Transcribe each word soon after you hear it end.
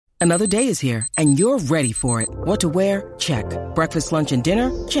Another day is here, and you're ready for it. What to wear? Check. Breakfast, lunch, and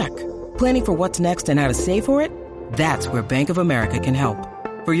dinner? Check. Planning for what's next and how to save for it? That's where Bank of America can help.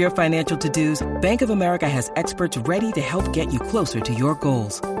 For your financial to-dos, Bank of America has experts ready to help get you closer to your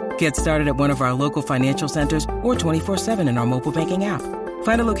goals. Get started at one of our local financial centers or 24/7 in our mobile banking app.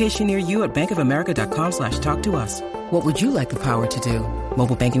 Find a location near you at bankofamerica.com/talktous. What would you like the power to do?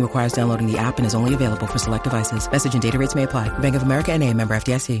 Mobile banking requires downloading the app and is only available for select devices. Message and data rates may apply. Bank of America N.A., member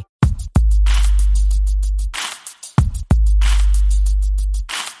FDIC.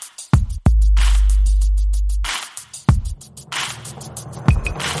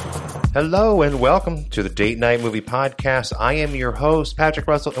 Hello and welcome to the Date Night Movie Podcast. I am your host, Patrick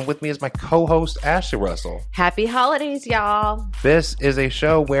Russell, and with me is my co-host, Ashley Russell. Happy holidays, y'all. This is a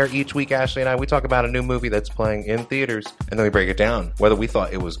show where each week, Ashley and I, we talk about a new movie that's playing in theaters, and then we break it down, whether we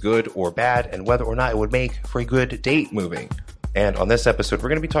thought it was good or bad, and whether or not it would make for a good date movie. And on this episode, we're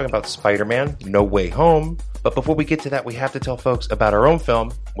going to be talking about Spider-Man: No Way Home. But before we get to that, we have to tell folks about our own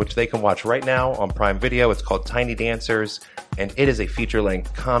film, which they can watch right now on Prime Video. It's called Tiny Dancers, and it is a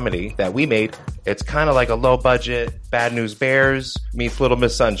feature-length comedy that we made. It's kind of like a low-budget Bad News Bears meets Little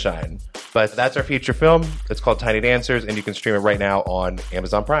Miss Sunshine. But that's our feature film. It's called Tiny Dancers, and you can stream it right now on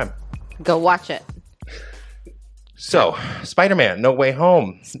Amazon Prime. Go watch it. So, Spider-Man: No Way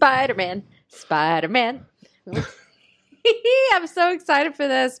Home. Spider-Man. I'm so excited for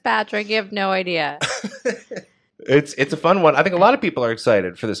this, Patrick. You have no idea. It's a fun one. I think a lot of people are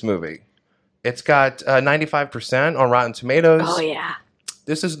excited for this movie. It's got 95% on Rotten Tomatoes. Oh, yeah.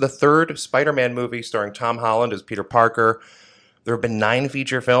 This is the third Spider-Man movie starring Tom Holland as Peter Parker. There have been 9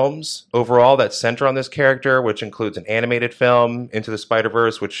 feature films overall that center on this character, which includes an animated film, Into the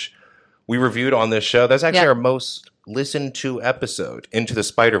Spider-Verse, which we reviewed on this show. That's actually our most listened to episode, Into the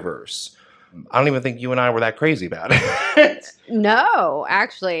Spider-Verse. I don't even think you and I were that crazy about it. No,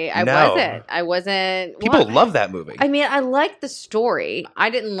 actually, I wasn't. People love that movie. I mean, I liked the story. I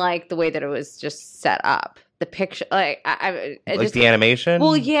didn't like the way that it was just set up. The picture, the animation?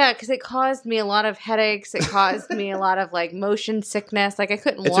 Well, yeah, because it caused me a lot of headaches. It caused me a lot of, motion sickness. I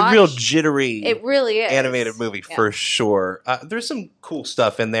couldn't watch. It's a real jittery it really is. Animated movie for sure. There's some cool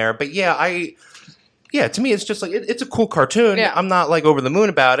stuff in there. But yeah, to me, it's just it's a cool cartoon. Yeah. I'm not over the moon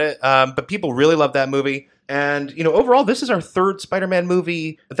about it, but people really love that movie. And, overall, this is our third Spider-Man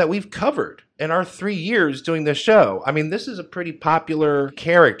movie that we've covered in our 3 years doing this show. I mean, this is a pretty popular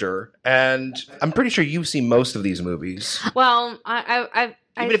character, and I'm pretty sure you've seen most of these movies. Well, Even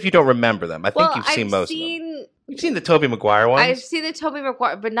if you don't remember them, I think you've seen most of them. You've seen the Tobey Maguire ones? I've seen the Tobey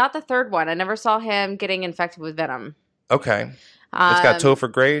Maguire, but not the third one. I never saw him getting infected with venom. Okay. It's got Topher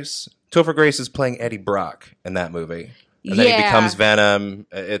Grace. Topher Grace is playing Eddie Brock in that movie. And then he becomes Venom.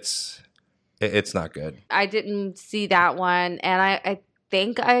 It's not good. I didn't see that one. And I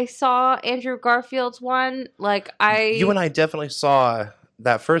think I saw Andrew Garfield's one. You and I definitely saw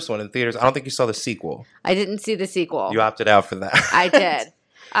that first one in theaters. I don't think you saw the sequel. I didn't see the sequel. You opted out for that. I did.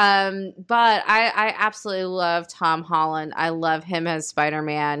 But I absolutely love Tom Holland. I love him as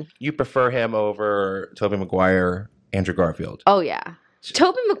Spider-Man. You prefer him over Tobey Maguire, Andrew Garfield? Oh, yeah.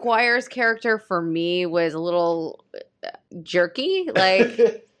 Tobey Maguire's character for me was a little jerky.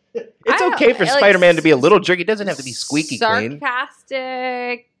 It's okay for Spider-Man to be a little jerky. He doesn't have to be squeaky clean.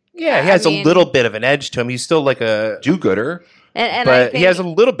 Sarcastic. Yeah, he has a little bit of an edge to him. He's still a do-gooder. But he has a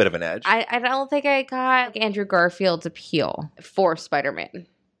little bit of an edge. I don't think I got Andrew Garfield's appeal for Spider-Man.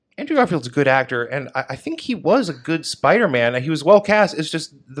 Andrew Garfield's a good actor, and I think he was a good Spider-Man. He was well cast. It's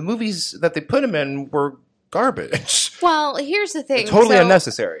just the movies that they put him in were garbage. Well, here's the thing. Totally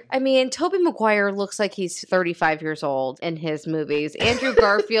unnecessary. I mean, Tobey Maguire looks like he's 35 years old in his movies. Andrew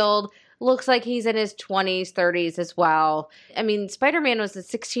Garfield looks like he's in his 20s, 30s as well. I mean, Spider-Man was a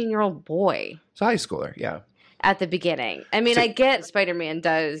 16-year-old boy. It's a high schooler, yeah. At the beginning. I mean, I get Spider-Man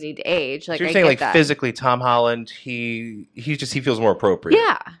does need to age. So you're saying physically Tom Holland, he feels more appropriate.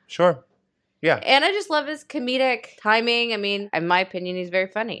 Yeah. Sure. Yeah. And I just love his comedic timing. I mean, in my opinion, he's very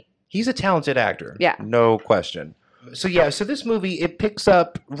funny. He's a talented actor. Yeah. No question. So this movie, it picks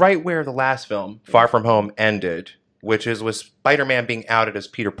up right where the last film, Far From Home, ended, which is with Spider-Man being outed as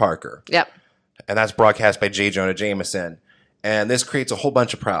Peter Parker. Yep. And that's broadcast by J. Jonah Jameson. And this creates a whole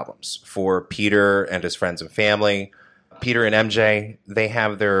bunch of problems for Peter and his friends and family. Peter and MJ, they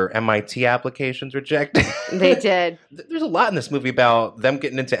have their MIT applications rejected. They did. There's a lot in this movie about them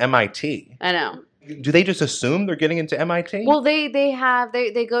getting into MIT. I know. Do they just assume they're getting into MIT? Well, they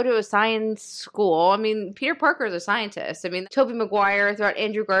go to a science school. I mean, Peter Parker's a scientist. I mean, Tobey Maguire, throughout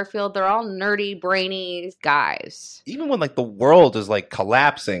Andrew Garfield, they're all nerdy, brainy guys. Even when like the world is like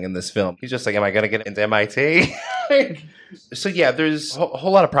collapsing in this film, he's just like, am I going to get into MIT? So yeah, there's a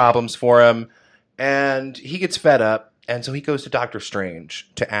whole lot of problems for him, and he gets fed up, and so he goes to Doctor Strange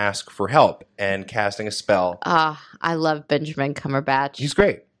to ask for help and casting a spell. I love Benjamin Cumberbatch. He's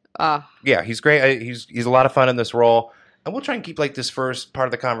great. Yeah, he's great. He's a lot of fun in this role. And we'll try and keep like this first part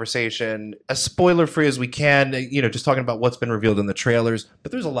of the conversation as spoiler free as we can, just talking about what's been revealed in the trailers.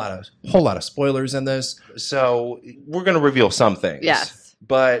 But there's a whole lot of spoilers in this. So we're going to reveal some things. Yes.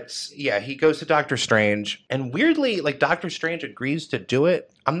 But yeah, he goes to Doctor Strange, and weirdly, like Doctor Strange agrees to do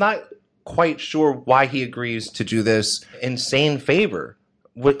it. I'm not quite sure why he agrees to do this insane favor.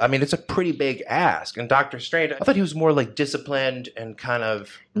 I mean, it's a pretty big ask. And Doctor Strange, I thought he was more like disciplined and kind of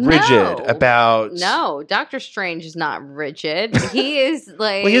rigid about. No, Doctor Strange is not rigid. He is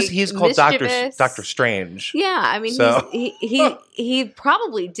like. Well, he's called mischievous. Doctor Strange. Yeah, I mean, so. he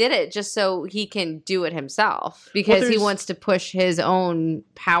probably did it just so he can do it himself because he wants to push his own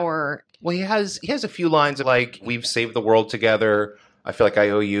power. Well, he has a few lines of like, "We've saved the world together. I feel like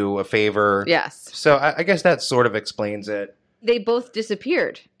I owe you a favor." Yes. So I guess that sort of explains it. They both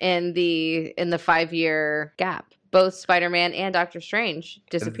disappeared in the 5-year gap. Both Spider-Man and Doctor Strange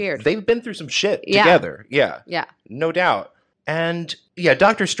disappeared. They've been through some shit together. Yeah. No doubt. And yeah,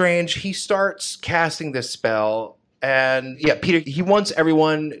 Doctor Strange, he starts casting this spell. And yeah, Peter, he wants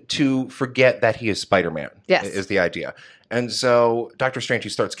everyone to forget that he is Spider-Man. Yes. Is the idea. And so Doctor Strange, he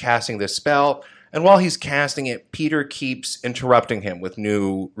starts casting this spell. And while he's casting it, Peter keeps interrupting him with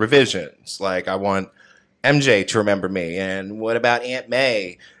new revisions. Like, I want MJ to remember me, and what about Aunt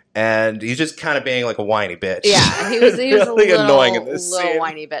May? And he's just kind of being like a whiny bitch. Yeah, he was really a little, annoying in this scene.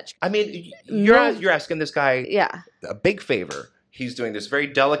 Whiny bitch. I mean, you're asking this guy a big favor. He's doing this very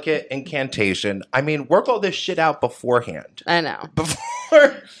delicate incantation. I mean, work all this shit out beforehand. I know.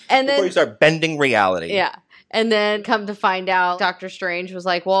 Before you start bending reality. Yeah. And then come to find out, Doctor Strange was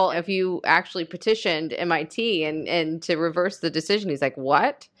like, well, if you actually petitioned MIT and to reverse the decision, he's like,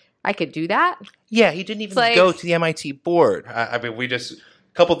 what? I could do that? Yeah, he didn't even go to the MIT board. I mean, a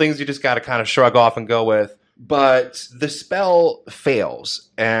couple things you just got to kind of shrug off and go with. But the spell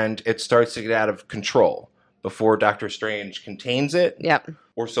fails, and it starts to get out of control before Doctor Strange contains it. Yep.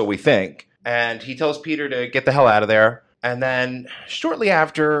 Or so we think. And he tells Peter to get the hell out of there. And then shortly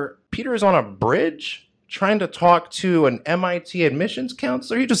after, Peter is on a bridge trying to talk to an MIT admissions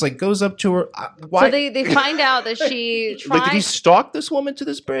counselor. He just like goes up to her. Why? So they find out that she tried. Like, did he stalk this woman to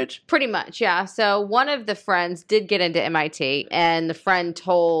this bridge? Pretty much, yeah. So one of the friends did get into MIT, and the friend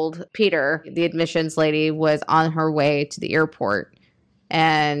told Peter the admissions lady was on her way to the airport.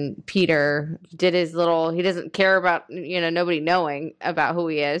 And Peter did his he doesn't care about, nobody knowing about who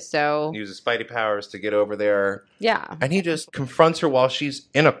he is. So he uses Spidey powers to get over there. Yeah. And he just confronts her while she's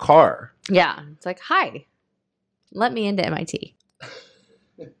in a car. Yeah. It's like, hi, let me into MIT.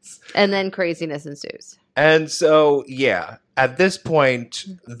 And then craziness ensues. And so, yeah, at this point,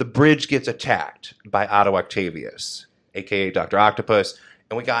 the bridge gets attacked by Otto Octavius, a.k.a. Dr. Octopus.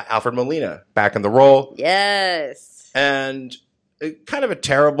 And we got Alfred Molina back in the role. Yes. And kind of a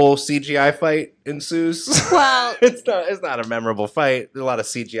terrible CGI fight ensues. Well, it's not a memorable fight. There's a lot of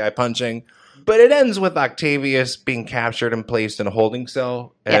CGI punching, but it ends with Octavius being captured and placed in a holding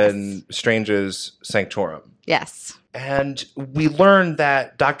cell in Strange's sanctorum. Yes. And we learn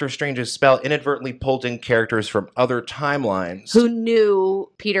that Doctor Strange's spell inadvertently pulled in characters from other timelines who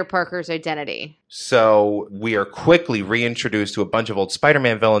knew Peter Parker's identity. So we are quickly reintroduced to a bunch of old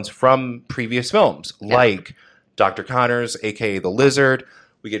Spider-Man villains from previous films, like Dr. Connors, a.k.a. the Lizard.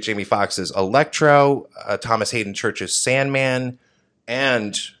 We get Jamie Foxx's Electro, Thomas Hayden Church's Sandman,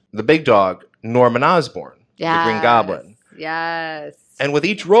 and the big dog, Norman Osborn, the Green Goblin. Yes. And with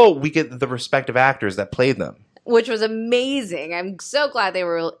each role, we get the respective actors that played them. Which was amazing. I'm so glad they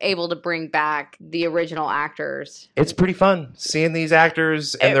were able to bring back the original actors. It's pretty fun seeing these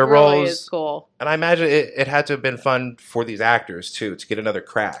actors and their roles. It roles. Is cool. And I imagine it had to have been fun for these actors, too, to get another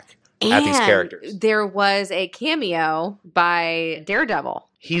crack at these characters. There was a cameo by Daredevil.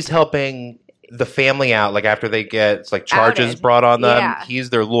 He's helping the family out, like after they get like charges brought on them. Yeah.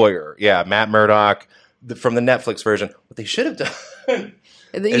 He's their lawyer. Yeah, Matt Murdock from the Netflix version. What they should have done.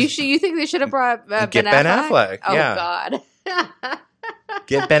 You think they should have brought Ben Affleck? Oh, yeah. God.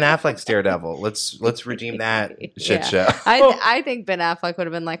 Get Ben Affleck's Daredevil. Let's redeem that shit show. I think Ben Affleck would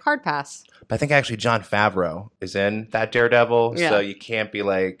have been like hard pass. But I think actually Jon Favreau is in that Daredevil, so you can't be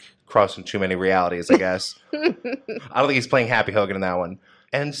like crossing too many realities, I guess. I don't think he's playing Happy Hogan in that one.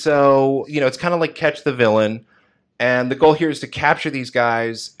 And so, it's kind of like catch the villain. And the goal here is to capture these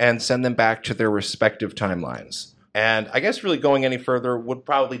guys and send them back to their respective timelines. And I guess really going any further would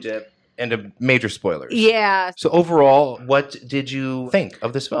probably dip into major spoilers. Yeah. So overall, what did you think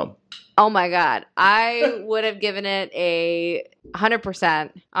of this film? Oh my God. I would have given it a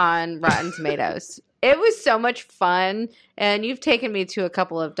 100% on Rotten Tomatoes. It was so much fun. And you've taken me to a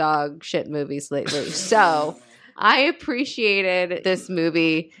couple of dog shit movies lately. So I appreciated this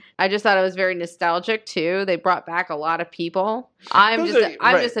movie. I just thought it was very nostalgic too. They brought back a lot of people. I'm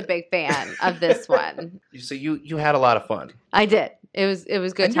just a big fan of this one. So you had a lot of fun. I did. It was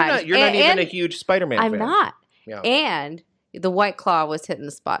good and times. You're not even a huge Spider-Man fan. I'm not. Yeah. And the White Claw was hitting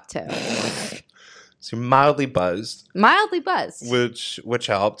the spot too. So mildly buzzed. Mildly buzzed. Which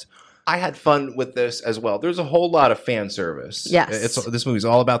helped. I had fun with this as well. There's a whole lot of fan service. Yes. This movie's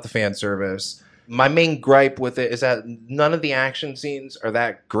all about the fan service. My main gripe with it is that none of the action scenes are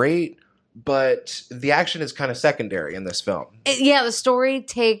that great, but the action is kind of secondary in this film. The story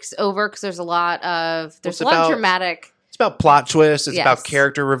takes over because there's a lot of dramatic. It's about plot twists. It's about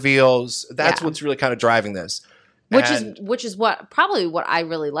character reveals. That's what's really kind of driving this. Which is what I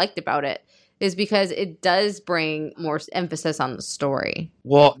really liked about it. Is because it does bring more emphasis on the story.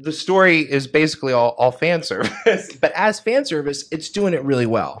 Well, the story is basically all fan service. But as fan service, it's doing it really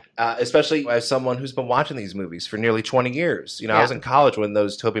well. Especially as someone who's been watching these movies for nearly 20 years. I was in college when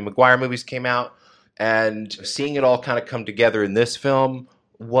those Tobey Maguire movies came out. And seeing it all kind of come together in this film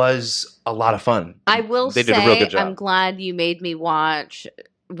was a lot of fun. I will say, did a real good job. I'm glad you made me rewatch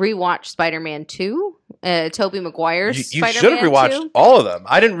Spider-Man 2. Tobey Maguire's Spider-Man 2. You should have rewatched all of them.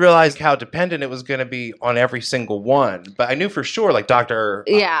 I didn't realize how dependent it was going to be on every single one. But I knew for sure, like, Dr.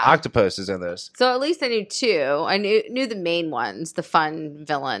 Octopus is in this. So at least I knew 2. I knew the main ones, the fun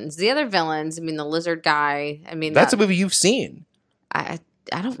villains. The other villains, the lizard guy. That's a movie you've seen. I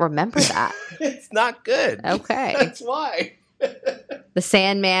don't remember that. It's not good. Okay. That's why. The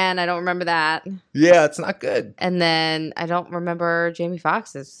Sandman, I don't remember that. Yeah, it's not good. And then I don't remember Jamie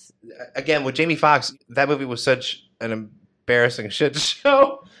Foxx's. Again, with Jamie Foxx, that movie was such an embarrassing shit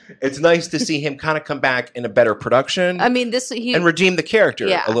show. It's nice to see him kind of come back in a better production. And redeem the character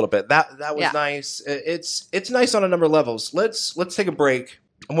a little bit. That was nice. It's nice on a number of levels. Let's take a break,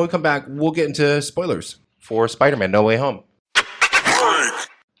 and when we come back, we'll get into spoilers for Spider-Man: No Way Home.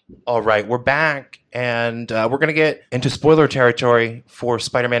 All right, we're back, and we're going to get into spoiler territory for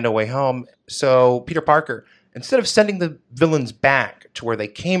Spider-Man: No Way Home. So, Peter Parker, instead of sending the villains back to where they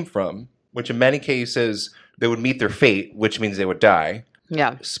came from, which in many cases they would meet their fate, which means they would die.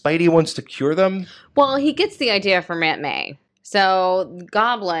 Yeah. Spidey wants to cure them. Well, he gets the idea from Aunt May. So,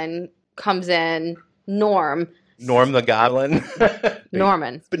 Goblin comes in, Norm the Goblin.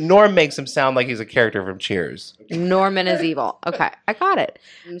 Norman. But Norm makes him sound like he's a character from Cheers. Norman is evil. Okay, I got it.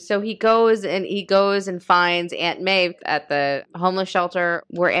 So he goes and finds Aunt May at the homeless shelter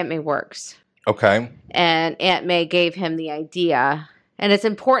where Aunt May works. Okay. And Aunt May gave him the idea. And it's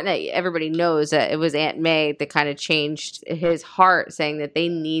important that everybody knows that it was Aunt May that kind of changed his heart, saying that they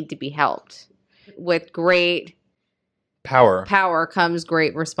need to be helped. With great power comes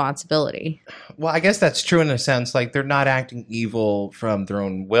great responsibility. Well, I guess that's true in a sense. Like, they're not acting evil from their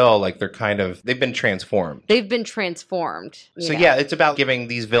own will. Like, they've been transformed. So, yeah, it's about giving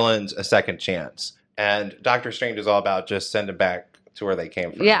these villains a second chance. And Doctor Strange is all about just send them back to where they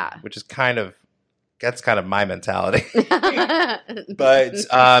came from. Yeah. Which is that's kind of my mentality. But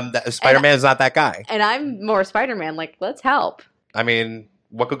Spider-Man is not that guy. And I'm more Spider-Man. Like, let's help.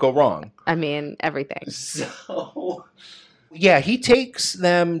 What could go wrong? Everything. So, yeah, he takes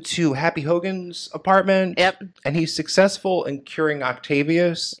them to Happy Hogan's apartment. Yep. And he's successful in curing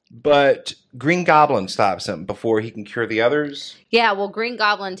Octavius, but Green Goblin stops him before he can cure the others. Yeah, well, Green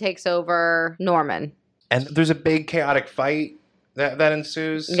Goblin takes over Norman. And there's a big chaotic fight that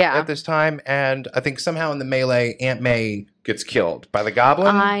ensues at this time. And I think somehow in the melee, Aunt May gets killed by the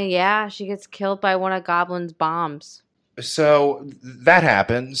Goblin. Yeah, she gets killed by one of Goblin's bombs. So that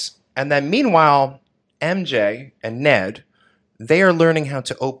happens. And then meanwhile, MJ and Ned, they are learning how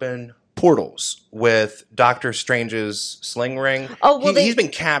to open portals with Doctor Strange's sling ring. Oh, well, he's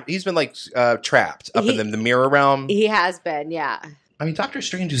been trapped up in the mirror realm. He has been, yeah. Doctor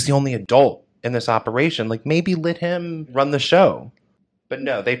Strange is the only adult in this operation. Like, maybe let him run the show. But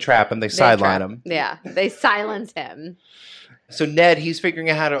no, they trap him. They sideline him. Yeah, they silence him. So Ned, he's figuring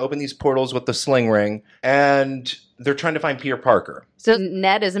out how to open these portals with the sling ring, and they're trying to find Peter Parker. So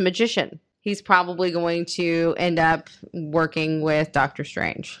Ned is a magician. He's probably going to end up working with Doctor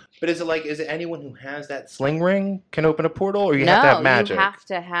Strange. But is it anyone who has that sling ring can open a portal, or you have to have magic? You have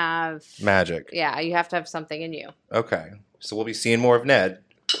to have magic. Yeah, you have to have something in you. Okay. So we'll be seeing more of Ned.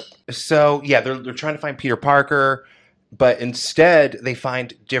 So, yeah, they're trying to find Peter Parker, but instead they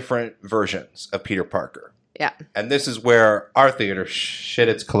find different versions of Peter Parker. Yeah. And this is where our theater shit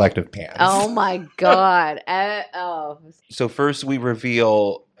its collective pants. Oh, my God. So first we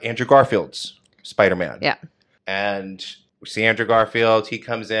reveal Andrew Garfield's Spider-Man. Yeah. And we see Andrew Garfield. He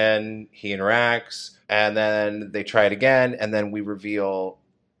comes in, he interacts, and then they try it again, and then we reveal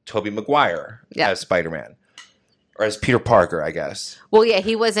Tobey Maguire as Spider-Man. Or as Peter Parker, I guess. Well, yeah,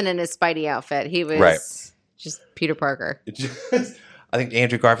 he wasn't in his Spidey outfit. He was just Peter Parker. I think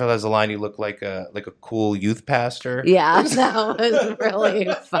Andrew Garfield has a line, you look like a cool youth pastor. Yeah, that was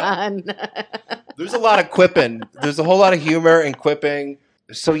really fun. There's a lot of quipping. There's a whole lot of humor and quipping.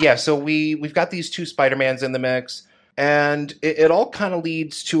 So, yeah, so we've got these two Spider-Mans in the mix, and it all kind of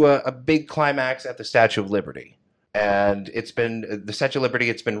leads to a big climax at the Statue of Liberty. And the Statue of Liberty,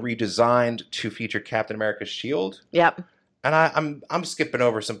 it's been redesigned to feature Captain America's shield. Yep. And I'm skipping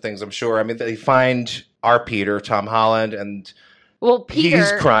over some things, I'm sure. I mean, they find our Peter, Tom Holland, and Peter,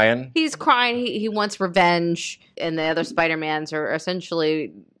 he's crying. He's crying. He wants revenge, and the other Spider-Mans are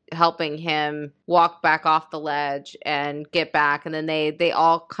essentially helping him walk back off the ledge and get back. And then they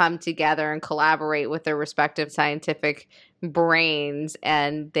all come together and collaborate with their respective scientific brains,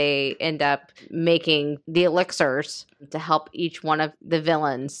 and they end up making the elixirs to help each one of the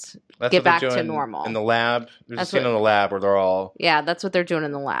villains get back to normal. In the lab. There's a scene in the lab where they're all... Yeah, that's what they're doing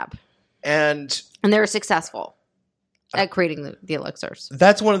in the lab. And they're successful at creating the elixirs.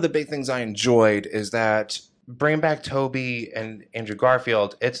 That's one of the big things I enjoyed, is that bringing back Tobey and Andrew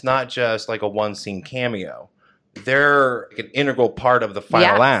Garfield, it's not just like a one-scene cameo. They're like an integral part of the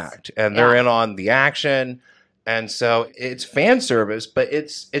final act, and they're in on the action. And so it's fan service, but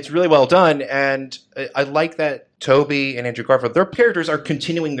it's really well done. And I like that Tobey and Andrew Garfield, their characters are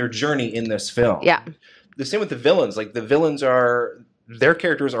continuing their journey in this film. Yeah. The same with the villains. Like, the villains their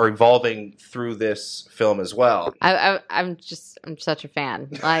characters are evolving through this film as well. I'm such a fan.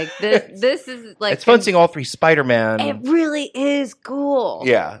 Like, this is like... It's fun seeing all three Spider-Man. It really is cool.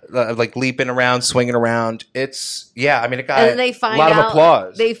 Yeah. Like leaping around, swinging around. It got and they a lot of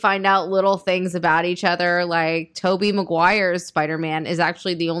applause. They find out little things about each other. Like, Tobey Maguire's Spider-Man is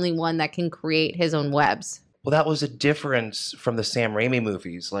actually the only one that can create his own webs. Well, that was a difference from the Sam Raimi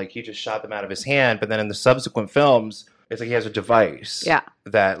movies. Like, he just shot them out of his hand, but then in the subsequent films... It's like he has a device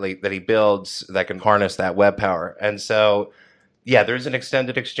that he builds that can harness that web power. And so, yeah, there's an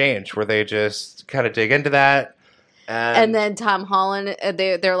extended exchange where they just kind of dig into that. And then Tom Holland,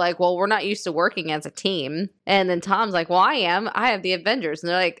 they're like, well, we're not used to working as a team. And then Tom's like, well, I am. I have the Avengers. And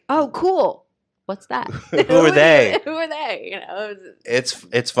they're like, oh, cool. What's that? Who are they? Who are they? You know,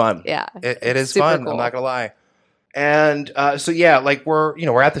 it's fun. Yeah. It is fun. Cool. I'm not going to lie. And so, yeah, like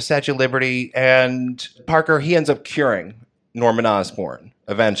we're at the Statue of Liberty, and Parker, he ends up curing Norman Osborn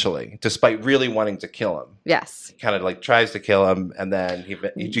eventually, despite really wanting to kill him. Yes. He kind of like tries to kill him, and then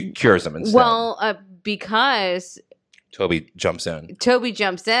he cures him instead. Well, because Tobey jumps in.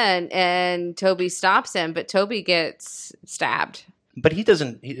 And Tobey stops him, but Tobey gets stabbed. But he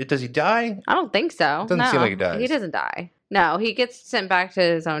doesn't. Does he die? I don't think so. Doesn't seem like he does. He doesn't die. No, he gets sent back to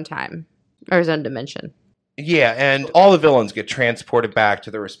his own time or his own dimension. Yeah, and all the villains get transported back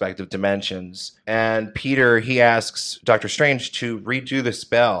to their respective dimensions. And Peter, he asks Doctor Strange to redo the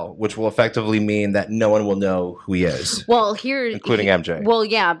spell, which will effectively mean that no one will know who he is. Well, including MJ. Well,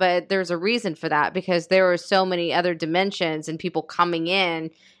 yeah, but there's a reason for that, because there were so many other dimensions and people coming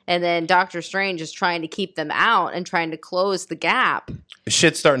in, and then Doctor Strange is trying to keep them out and trying to close the gap.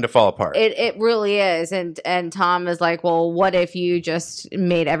 Shit's starting to fall apart. It really is. And Tom is like, well, what if you just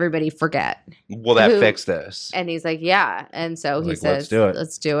made everybody forget? Will that fix this? And he's like, yeah. And so he says,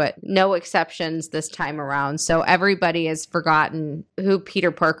 let's do it. No exceptions this time around. So everybody has forgotten who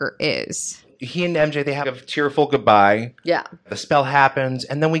Peter Parker is. He and MJ, they have a tearful goodbye. Yeah. The spell happens,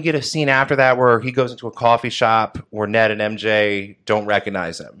 and then we get a scene after that where he goes into a coffee shop where Ned and MJ don't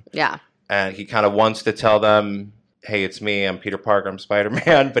recognize him. Yeah. And he kind of wants to tell them, hey, it's me, I'm Peter Parker, I'm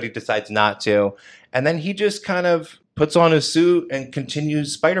Spider-Man, but he decides not to. And then he just kind of puts on his suit and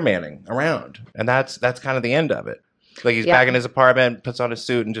continues Spider-Manning around. And that's kind of the end of it. Like, he's back in his apartment, puts on his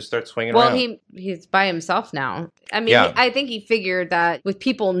suit, and just starts swinging around. Well, he's by himself now. I mean, I think he figured that with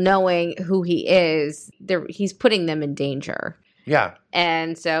people knowing who he is, he's putting them in danger. Yeah.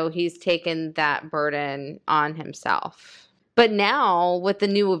 And so he's taken that burden on himself. But now, with the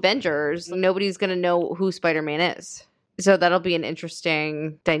new Avengers, nobody's going to know who Spider-Man is. So that'll be an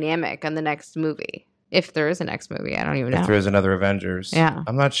interesting dynamic on the next movie. If there is a next movie, I don't even know. If there is another Avengers. Yeah.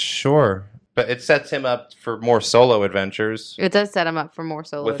 I'm not sure. But it sets him up for more solo adventures. It does set him up for more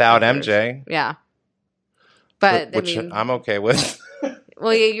solo without adventures. MJ. Yeah. But which I mean, I'm okay with.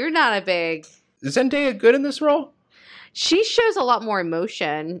 well, yeah, you're not a big. Is Zendaya good in this role? She shows a lot more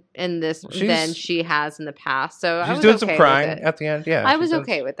emotion in this than she has in the past. So I was doing okay some crying with it. at the end. Yeah, I was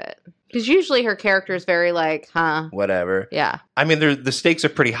okay with it because usually her character is very like, whatever. Yeah. I mean, the stakes are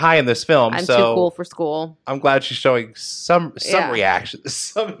pretty high in this film. I'm so too cool for school. I'm glad she's showing some reaction,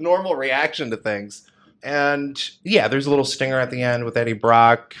 some normal reaction to things. And yeah, there's a little stinger at the end with Eddie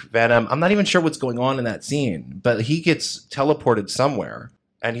Brock, Venom. I'm not even sure what's going on in that scene, but he gets teleported somewhere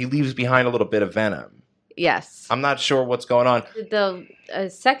and he leaves behind a little bit of Venom. Yes. I'm not sure what's going on. The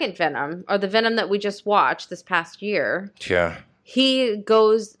second Venom, or the Venom that we just watched this past year, Yeah. he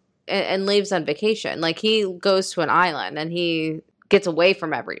goes and leaves on vacation. Like, he goes to an island and he gets away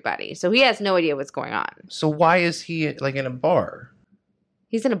from everybody. So he has no idea what's going on. So why is he like in a bar?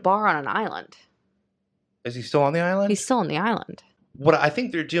 He's in a bar on an island. Is he still on the island? He's still on the island. What I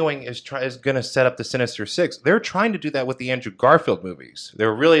think they're doing is going to set up the Sinister Six. They're trying to do that with the Andrew Garfield movies. They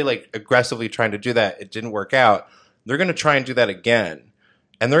were really like aggressively trying to do that. It didn't work out. They're going to try and do that again.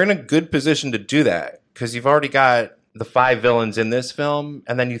 And they're in a good position to do that because you've already got the 5 villains in this film,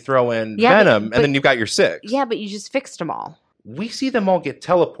 and then you throw in Venom, and then you've got your 6. Yeah, but you just fixed them all. We see them all get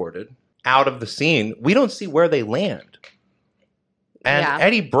teleported out of the scene. We don't see where they land. And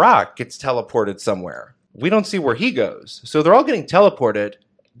Eddie Brock gets teleported somewhere. We don't see where he goes. So they're all getting teleported.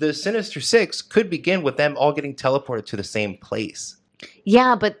 The Sinister Six could begin with them all getting teleported to the same place.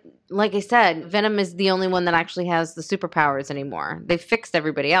 Yeah, but like I said, Venom is the only one that actually has the superpowers anymore. They fixed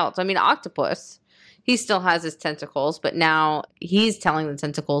everybody else. I mean, Octopus, he still has his tentacles, but now he's telling the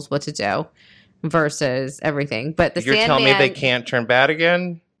tentacles what to do versus everything. But the You're Sandman, telling me they can't turn bad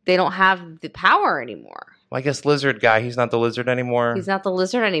again? They don't have the power anymore. Well, I guess Lizard guy, he's not the Lizard anymore. He's not the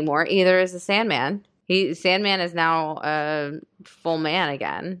Lizard anymore. Either is the Sandman. Sandman is now a full man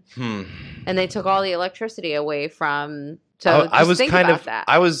again. And they took all the electricity away from... So I was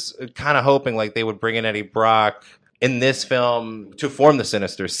kind of hoping like they would bring in Eddie Brock in this film to form the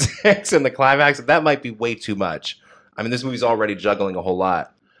Sinister Six in the climax. That might be way too much. I mean, this movie's already juggling a whole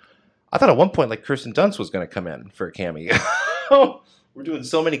lot. I thought at one point like Kirsten Dunst was going to come in for a cameo. We're doing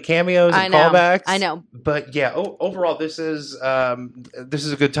so many cameos and callbacks. I know. But yeah, overall, this is a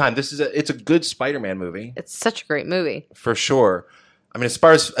good time. It's a good Spider-Man movie. It's such a great movie. For sure. I mean, as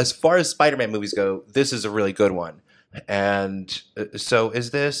far as Spider-Man movies go, this is a really good one. And so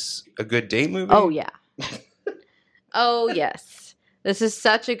is this a good date movie? Oh, yeah. Oh, yes. This is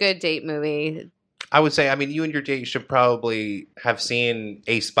such a good date movie. I would say, I mean, you and your date should probably have seen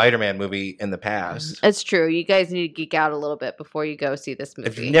a Spider-Man movie in the past. It's true. You guys need to geek out a little bit before you go see this movie.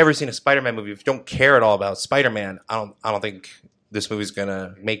 If you've never seen a Spider-Man movie, if you don't care at all about Spider-Man, I don't think this movie's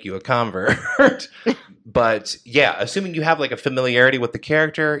gonna make you a convert. But yeah, assuming you have like a familiarity with the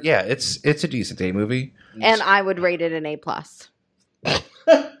character, yeah, it's a decent date movie. And I would rate it an A+.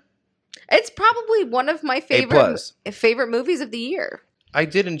 It's probably one of my favorite movies of the year. I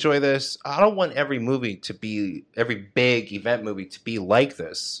did enjoy this. I don't want every big event movie to be like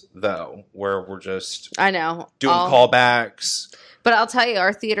this, though, where we're just doing callbacks. But I'll tell you,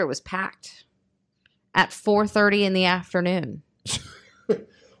 our theater was packed at 4:30 in the afternoon.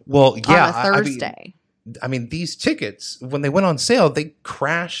 Well, yeah, on a Thursday. I mean, these tickets, when they went on sale, they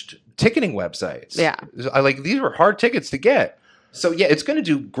crashed ticketing websites. Yeah, these were hard tickets to get. So, yeah, it's going to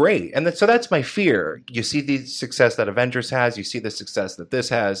do great. And so that's my fear. You see the success that Avengers has. You see the success that this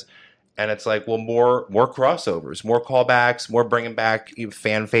has. And it's like, well, more crossovers, more callbacks, more bringing back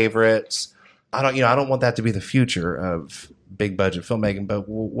fan favorites. I don't want that to be the future of big budget filmmaking, but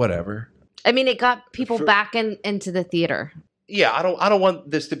whatever. I mean, it got people back into the theater. Yeah, I don't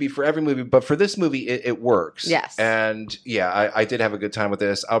want this to be for every movie, but for this movie, it works. Yes. And yeah, I did have a good time with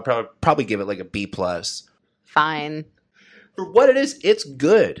this. I'll probably give it like a B+. Fine. For what it is, it's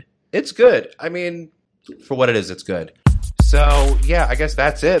good. It's good. I mean, for what it is, it's good. So, yeah, I guess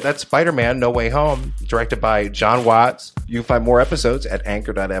that's it. That's Spider-Man No Way Home, directed by John Watts. You can find more episodes at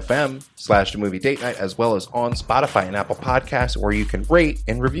anchor.fm/themoviedateNight, as well as on Spotify and Apple Podcasts, where you can rate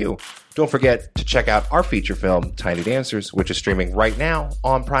and review. Don't forget to check out our feature film, Tiny Dancers, which is streaming right now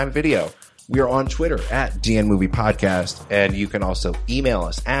on Prime Video. We are on Twitter at DNMoviePodcast, and you can also email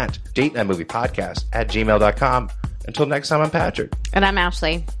us at datenightmoviepodcast@gmail.com. Until next time, I'm Patrick. And I'm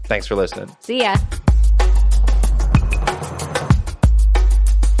Ashley. Thanks for listening. See ya.